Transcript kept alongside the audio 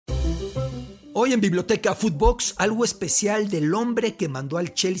Hoy en Biblioteca Footbox, algo especial del hombre que mandó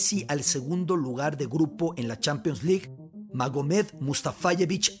al Chelsea al segundo lugar de grupo en la Champions League, Magomed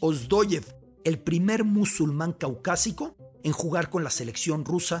Ozdoev, el primer musulmán caucásico en jugar con la selección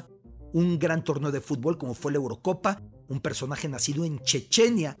rusa un gran torneo de fútbol como fue la Eurocopa, un personaje nacido en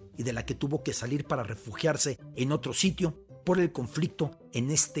Chechenia y de la que tuvo que salir para refugiarse en otro sitio por el conflicto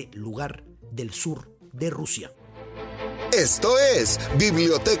en este lugar del sur de Rusia. Esto es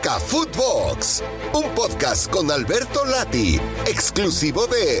Biblioteca Footbox, un podcast con Alberto Lati, exclusivo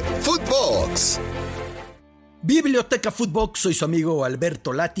de Footbox. Biblioteca Footbox, soy su amigo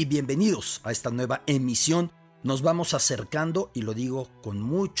Alberto Lati, bienvenidos a esta nueva emisión. Nos vamos acercando, y lo digo con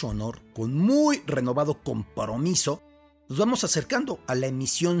mucho honor, con muy renovado compromiso, nos vamos acercando a la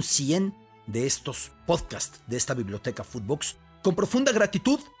emisión 100 de estos podcasts, de esta Biblioteca Footbox, con profunda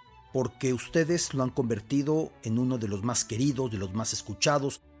gratitud, porque ustedes lo han convertido en uno de los más queridos, de los más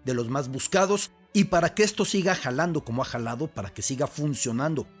escuchados, de los más buscados, y para que esto siga jalando como ha jalado, para que siga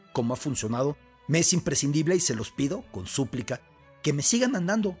funcionando como ha funcionado, me es imprescindible, y se los pido con súplica, que me sigan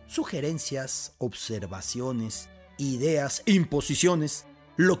mandando sugerencias, observaciones, ideas, imposiciones,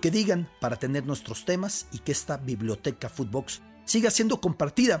 lo que digan para tener nuestros temas y que esta Biblioteca Footbox siga siendo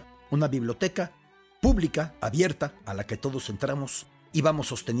compartida, una biblioteca pública, abierta, a la que todos entramos y vamos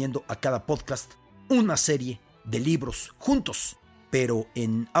sosteniendo a cada podcast una serie de libros juntos, pero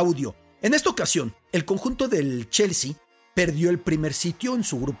en audio. En esta ocasión, el conjunto del Chelsea perdió el primer sitio en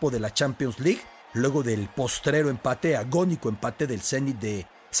su grupo de la Champions League, luego del postrero agónico empate del Zenit de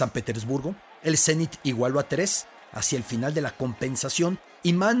San Petersburgo. El Zenit igualó a 3 hacia el final de la compensación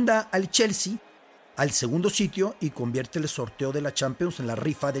y manda al Chelsea al segundo sitio y convierte el sorteo de la Champions en la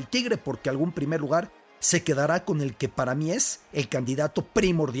rifa del tigre, porque algún primer lugar se quedará con el que para mí es el candidato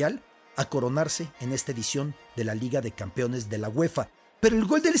primordial a coronarse en esta edición de la Liga de Campeones de la UEFA. Pero el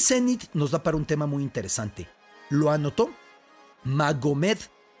gol del Zenit nos da para un tema muy interesante. Lo anotó Magomed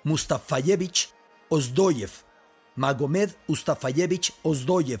Ozdoev. Magomed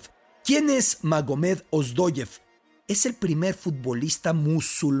Ozdoev. ¿Quién es Magomed Ozdoev? Es el primer futbolista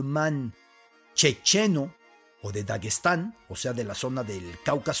musulmán checheno o de Dagestán, o sea, de la zona del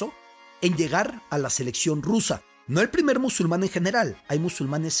Cáucaso, en llegar a la selección rusa. No el primer musulmán en general. Hay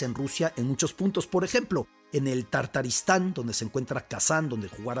musulmanes en Rusia en muchos puntos. Por ejemplo, en el Tartaristán, donde se encuentra Kazán, donde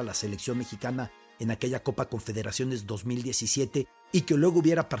jugara la selección mexicana en aquella Copa Confederaciones 2017 y que luego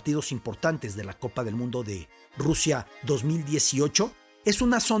hubiera partidos importantes de la Copa del Mundo de Rusia 2018. Es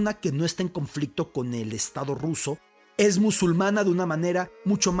una zona que no está en conflicto con el Estado ruso. Es musulmana de una manera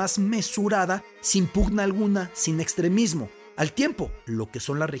mucho más mesurada, sin pugna alguna, sin extremismo. Al tiempo, lo que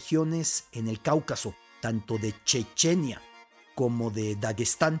son las regiones en el Cáucaso, tanto de Chechenia como de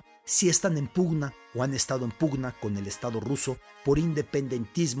Dagestán, sí están en pugna o han estado en pugna con el Estado ruso por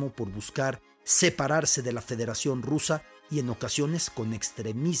independentismo, por buscar separarse de la Federación Rusa y en ocasiones con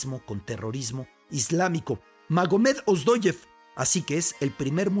extremismo, con terrorismo islámico. Magomed Ozdoev, así que es el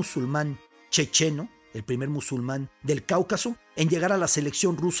primer musulmán checheno, el primer musulmán del Cáucaso en llegar a la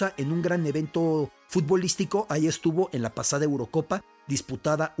selección rusa en un gran evento futbolístico. Ahí estuvo en la pasada Eurocopa,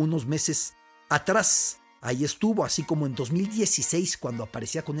 disputada unos meses atrás. Ahí estuvo, así como en 2016, cuando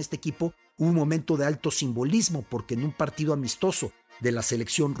aparecía con este equipo, hubo un momento de alto simbolismo, porque en un partido amistoso de la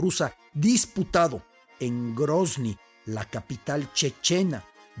selección rusa, disputado en Grozny, la capital chechena,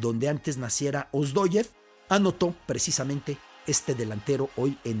 donde antes naciera Ozdoev, anotó precisamente este delantero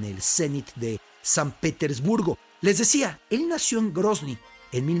hoy en el Zenit de San Petersburgo. Les decía, él nació en Grozny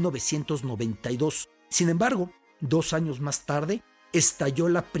en 1992. Sin embargo, 2 años más tarde, estalló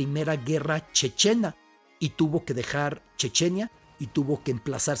la primera guerra chechena y tuvo que dejar Chechenia y tuvo que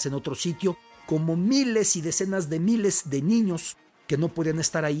emplazarse en otro sitio, como miles y decenas de miles de niños que no podían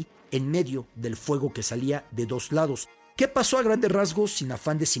estar ahí en medio del fuego que salía de 2 lados. ¿Qué pasó a grandes rasgos, sin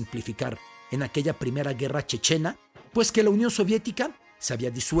afán de simplificar, en aquella primera guerra chechena? Pues que la Unión Soviética se había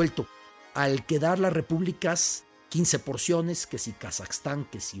disuelto. Al quedar las repúblicas 15 porciones, que si Kazajstán,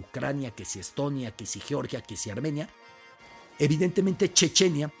 que si Ucrania, que si Estonia, que si Georgia, que si Armenia, evidentemente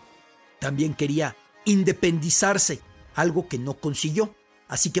Chechenia también quería independizarse, algo que no consiguió.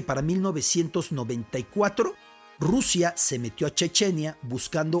 Así que para 1994 Rusia se metió a Chechenia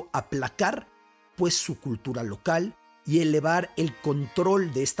buscando aplacar pues su cultura local y elevar el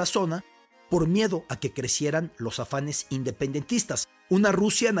control de esta zona por miedo a que crecieran los afanes independentistas. Una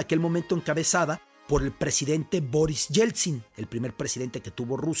Rusia en aquel momento encabezada por el presidente Boris Yeltsin, el primer presidente que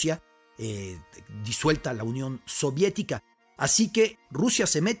tuvo Rusia, disuelta la Unión Soviética. Así que Rusia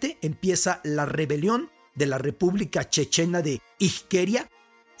se mete, empieza la rebelión de la República Chechena de Ichkeria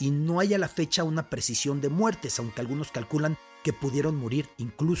y no hay a la fecha una precisión de muertes, aunque algunos calculan que pudieron morir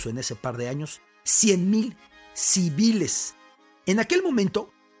incluso en ese par de años 100,000 civiles. En aquel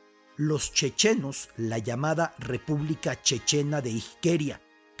momento, los chechenos, la llamada República Chechena de Ichkeria,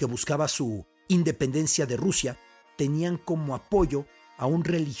 que buscaba su independencia de Rusia, tenían como apoyo a un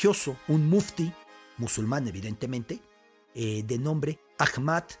religioso, un mufti, musulmán evidentemente, de nombre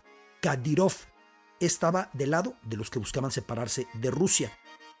Ahmad Kadyrov. Estaba del lado de los que buscaban separarse de Rusia.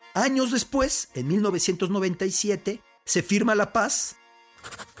 Años después, en 1997, se firma la paz,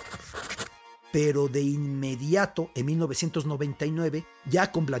 pero de inmediato, en 1999,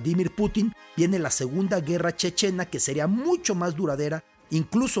 ya con Vladimir Putin, viene la Segunda Guerra Chechena, que sería mucho más duradera,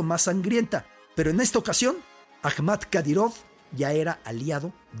 incluso más sangrienta. Pero en esta ocasión, Ahmad Kadyrov ya era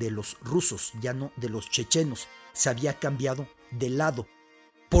aliado de los rusos, ya no de los chechenos. Se había cambiado de lado.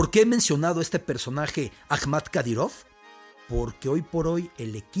 ¿Por qué he mencionado este personaje, Ahmad Kadyrov? Porque hoy por hoy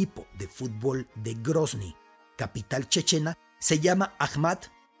el equipo de fútbol de Grozny, capital chechena, se llama Ahmad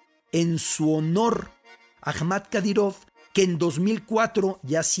en su honor. Ahmad Kadyrov, que en 2004,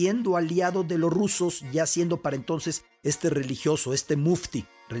 ya siendo aliado de los rusos, ya siendo para entonces este religioso, este mufti,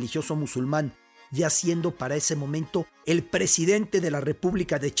 religioso musulmán, ya siendo para ese momento el presidente de la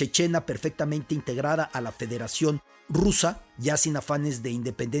República de Chechena, perfectamente integrada a la Federación Rusa, ya sin afanes de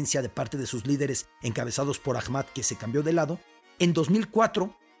independencia de parte de sus líderes encabezados por Ahmad, que se cambió de lado, en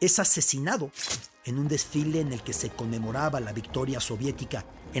 2004 es asesinado en un desfile en el que se conmemoraba la victoria soviética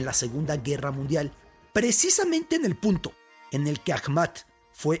en la Segunda Guerra Mundial. Precisamente en el punto en el que Ahmad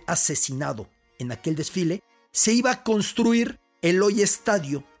fue asesinado en aquel desfile, se iba a construir el hoy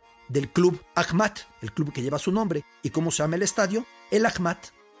estadio del club Ahmad, el club que lleva su nombre. ¿Y cómo se llama el estadio? El Ahmad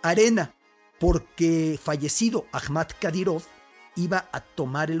Arena, porque fallecido Ahmad Kadyrov iba a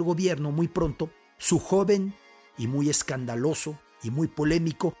tomar el gobierno muy pronto su joven y muy escandaloso y muy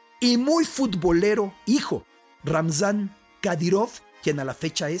polémico y muy futbolero hijo, Ramzan Kadyrov, quien a la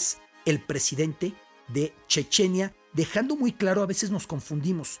fecha es el presidente de Chechenia, dejando muy claro, a veces nos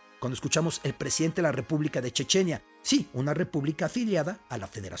confundimos cuando escuchamos el presidente de la República de Chechenia. Sí, una república afiliada a la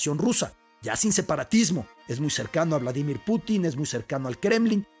Federación Rusa, ya sin separatismo. Es muy cercano a Vladimir Putin, es muy cercano al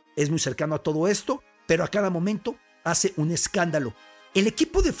Kremlin, es muy cercano a todo esto, pero a cada momento hace un escándalo. El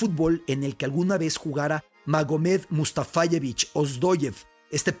equipo de fútbol en el que alguna vez jugara Magomed Ozdoev,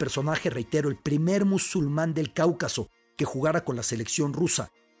 este personaje, reitero, el primer musulmán del Cáucaso que jugara con la selección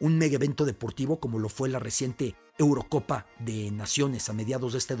rusa, un mega evento deportivo como lo fue la reciente Eurocopa de Naciones a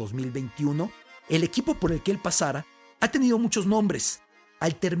mediados de este 2021, el equipo por el que él pasara ha tenido muchos nombres.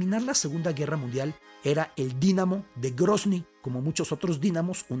 Al terminar la Segunda Guerra Mundial era el Dinamo de Grozny, como muchos otros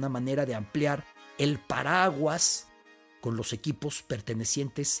dínamos, una manera de ampliar el paraguas con los equipos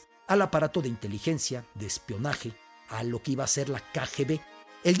pertenecientes al aparato de inteligencia, de espionaje, a lo que iba a ser la KGB.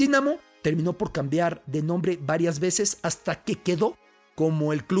 El Dinamo terminó por cambiar de nombre varias veces hasta que quedó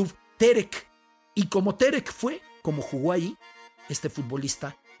como el club Terek. Y como Terek fue, como jugó ahí este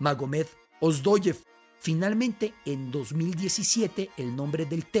futbolista Magomed Ozdoev. Finalmente, en 2017, el nombre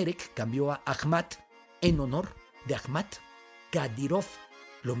del Terek cambió a Ahmad en honor de Ahmad Kadyrov.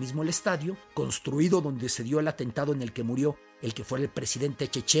 Lo mismo el estadio, construido donde se dio el atentado en el que murió el que fuera el presidente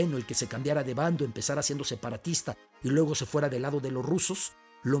checheno, el que se cambiara de bando, empezara siendo separatista y luego se fuera del lado de los rusos.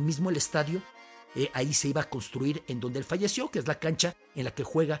 Lo mismo el estadio, ahí se iba a construir en donde él falleció, que es la cancha en la que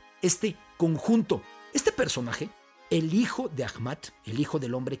juega este conjunto. Este personaje, el hijo de Ahmad, el hijo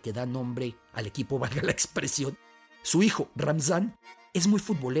del hombre que da nombre al equipo, valga la expresión, su hijo Ramzan, es muy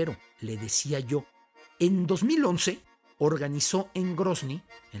futbolero, le decía yo. En 2011 organizó en Grozny,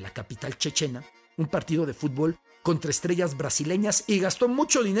 en la capital chechena, un partido de fútbol contra estrellas brasileñas y gastó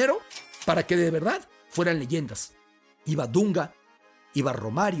mucho dinero para que de verdad fueran leyendas. Iba Dunga, iba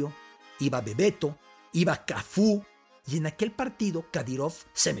Romario, iba Bebeto, iba Cafú, y en aquel partido Kadyrov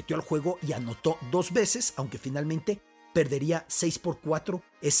se metió al juego y anotó 2 veces, aunque finalmente perdería 6-4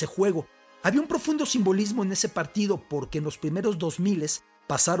 ese juego. Había un profundo simbolismo en ese partido porque en los primeros 2000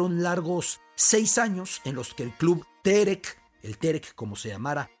 pasaron largos 6 años en los que el club Terek, el Terek como se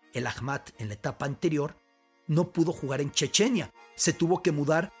llamara el Ahmad en la etapa anterior, no pudo jugar en Chechenia. Se tuvo que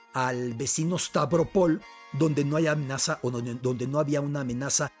mudar al vecino Stavropol, donde no hay amenaza o donde no había una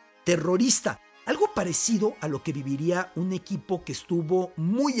amenaza terrorista. Algo parecido a lo que viviría un equipo que estuvo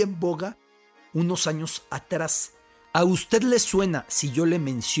muy en boga unos años atrás. ¿A usted le suena si yo le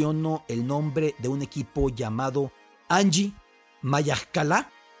menciono el nombre de un equipo llamado Anji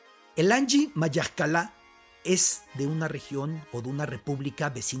Mayakala? El Anji Mayakala es de una región o de una república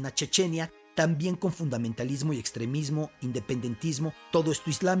vecina a Chechenia, también con fundamentalismo y extremismo, independentismo, todo esto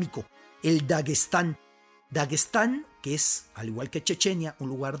islámico, el Dagestán. Dagestán, que es, al igual que Chechenia, un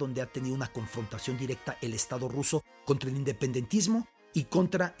lugar donde ha tenido una confrontación directa el Estado ruso contra el independentismo y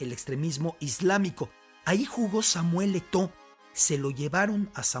contra el extremismo islámico. Ahí jugó Samuel Eto'o. Se lo llevaron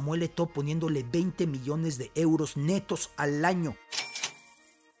a Samuel Eto'o poniéndole 20 millones de euros netos al año.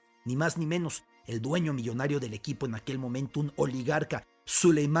 Ni más ni menos, el dueño millonario del equipo en aquel momento, un oligarca,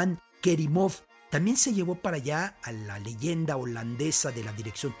 Suleiman Kerimov, también se llevó para allá a la leyenda holandesa de la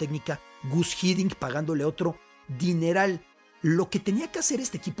dirección técnica, Guus Hiddink, pagándole otro dineral. Lo que tenía que hacer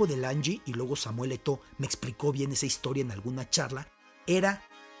este equipo del Anji, y luego Samuel Eto'o me explicó bien esa historia en alguna charla, era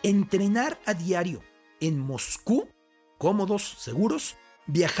entrenar a diario en Moscú, cómodos, seguros,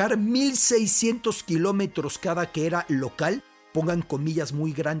 viajar 1,600 kilómetros cada que era local, pongan comillas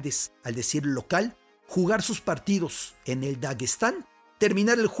muy grandes al decir local, jugar sus partidos en el Dagestán,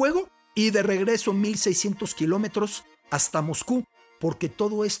 terminar el juego y de regreso 1,600 kilómetros hasta Moscú, porque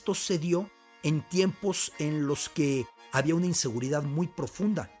todo esto se dio en tiempos en los que había una inseguridad muy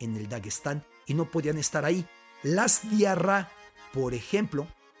profunda en el Dagestán y no podían estar ahí. Las Diarra, por ejemplo,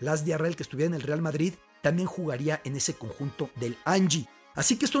 Las Diarra, el que estuviera en el Real Madrid, también jugaría en ese conjunto del Anji.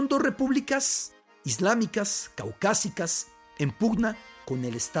 Así que son dos repúblicas islámicas, caucásicas, en pugna con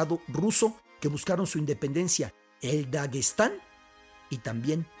el Estado ruso que buscaron su independencia, el Dagestán y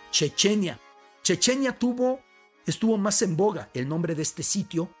también Chechenia. Chechenia estuvo más en boga el nombre de este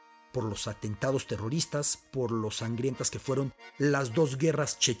sitio por los atentados terroristas, por lo sangrientas que fueron las dos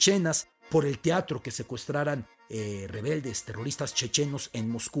guerras chechenas, por el teatro que secuestraran rebeldes terroristas chechenos en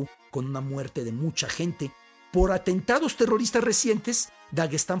Moscú con una muerte de mucha gente. Por atentados terroristas recientes,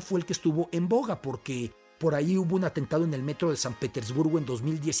 Dagestán fue el que estuvo en boga porque por ahí hubo un atentado en el metro de San Petersburgo en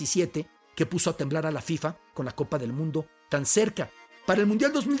 2017 que puso a temblar a la FIFA con la Copa del Mundo tan cerca. Para el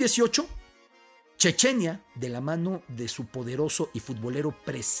Mundial 2018, Chechenia, de la mano de su poderoso y futbolero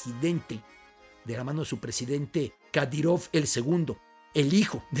presidente, de la mano de su presidente Kadyrov el segundo, el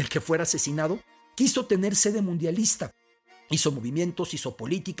hijo del que fuera asesinado, quiso tener sede mundialista. Hizo movimientos, hizo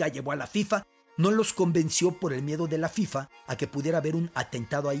política, llevó a la FIFA. No los convenció por el miedo de la FIFA a que pudiera haber un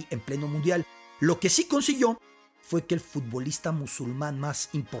atentado ahí en pleno mundial. Lo que sí consiguió fue que el futbolista musulmán más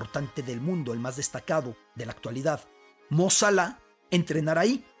importante del mundo, el más destacado de la actualidad, Mo Salah, entrenara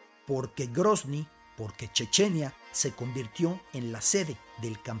ahí, porque Grozny, porque Chechenia se convirtió en la sede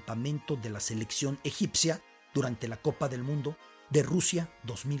del campamento de la selección egipcia durante la Copa del Mundo de Rusia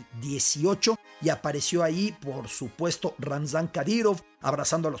 2018 y apareció ahí, por supuesto, Ramzan Kadyrov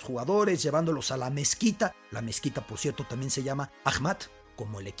abrazando a los jugadores, llevándolos a la mezquita. La mezquita, por cierto, también se llama Ahmad,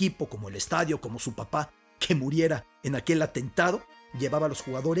 como el equipo, como el estadio, como su papá que muriera en aquel atentado. Llevaba a los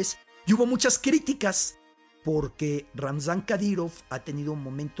jugadores y hubo muchas críticas porque Ramzan Kadyrov ha tenido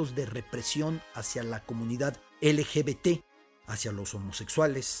momentos de represión hacia la comunidad LGBT, hacia los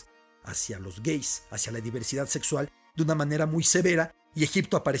homosexuales, hacia los gays, hacia la diversidad sexual, de una manera muy severa, y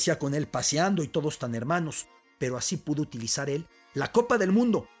Egipto aparecía con él paseando y todos tan hermanos, pero así pudo utilizar él la Copa del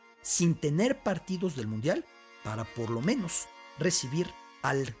Mundo, sin tener partidos del Mundial, para por lo menos recibir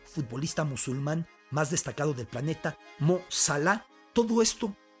al futbolista musulmán más destacado del planeta, Mo Salah. Todo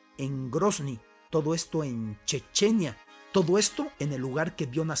esto en Grozny, todo esto en Chechenia, todo esto en el lugar que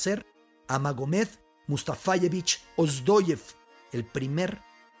vio nacer a Magomed Ozdoev, el primer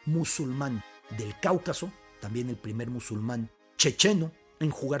musulmán del Cáucaso, también el primer musulmán checheno en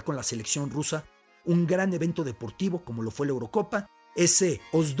jugar con la selección rusa un gran evento deportivo como lo fue la Eurocopa. Ese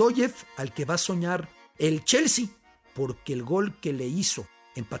Ozdoev al que va a soñar el Chelsea, porque el gol que le hizo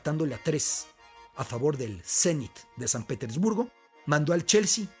empatándole a 3 a favor del Zenit de San Petersburgo mandó al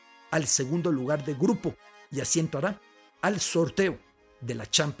Chelsea al segundo lugar de grupo y así entrará al sorteo de la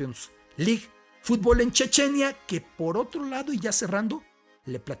Champions League. Fútbol en Chechenia, que por otro lado, y ya cerrando,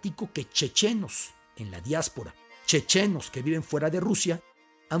 le platico que chechenos en la diáspora, chechenos que viven fuera de Rusia,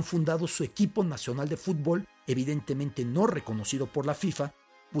 han fundado su equipo nacional de fútbol, evidentemente no reconocido por la FIFA,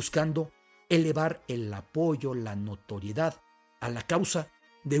 buscando elevar el apoyo, la notoriedad a la causa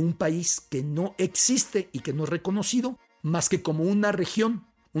de un país que no existe y que no es reconocido más que como una región,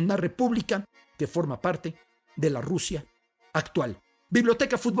 una república que forma parte de la Rusia actual.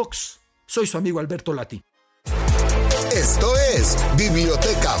 Biblioteca Footbox, soy su amigo Alberto Lati. Esto es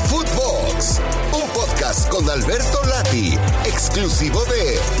Biblioteca Footbox, un podcast con Alberto Lati, exclusivo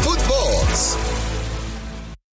de Footbox.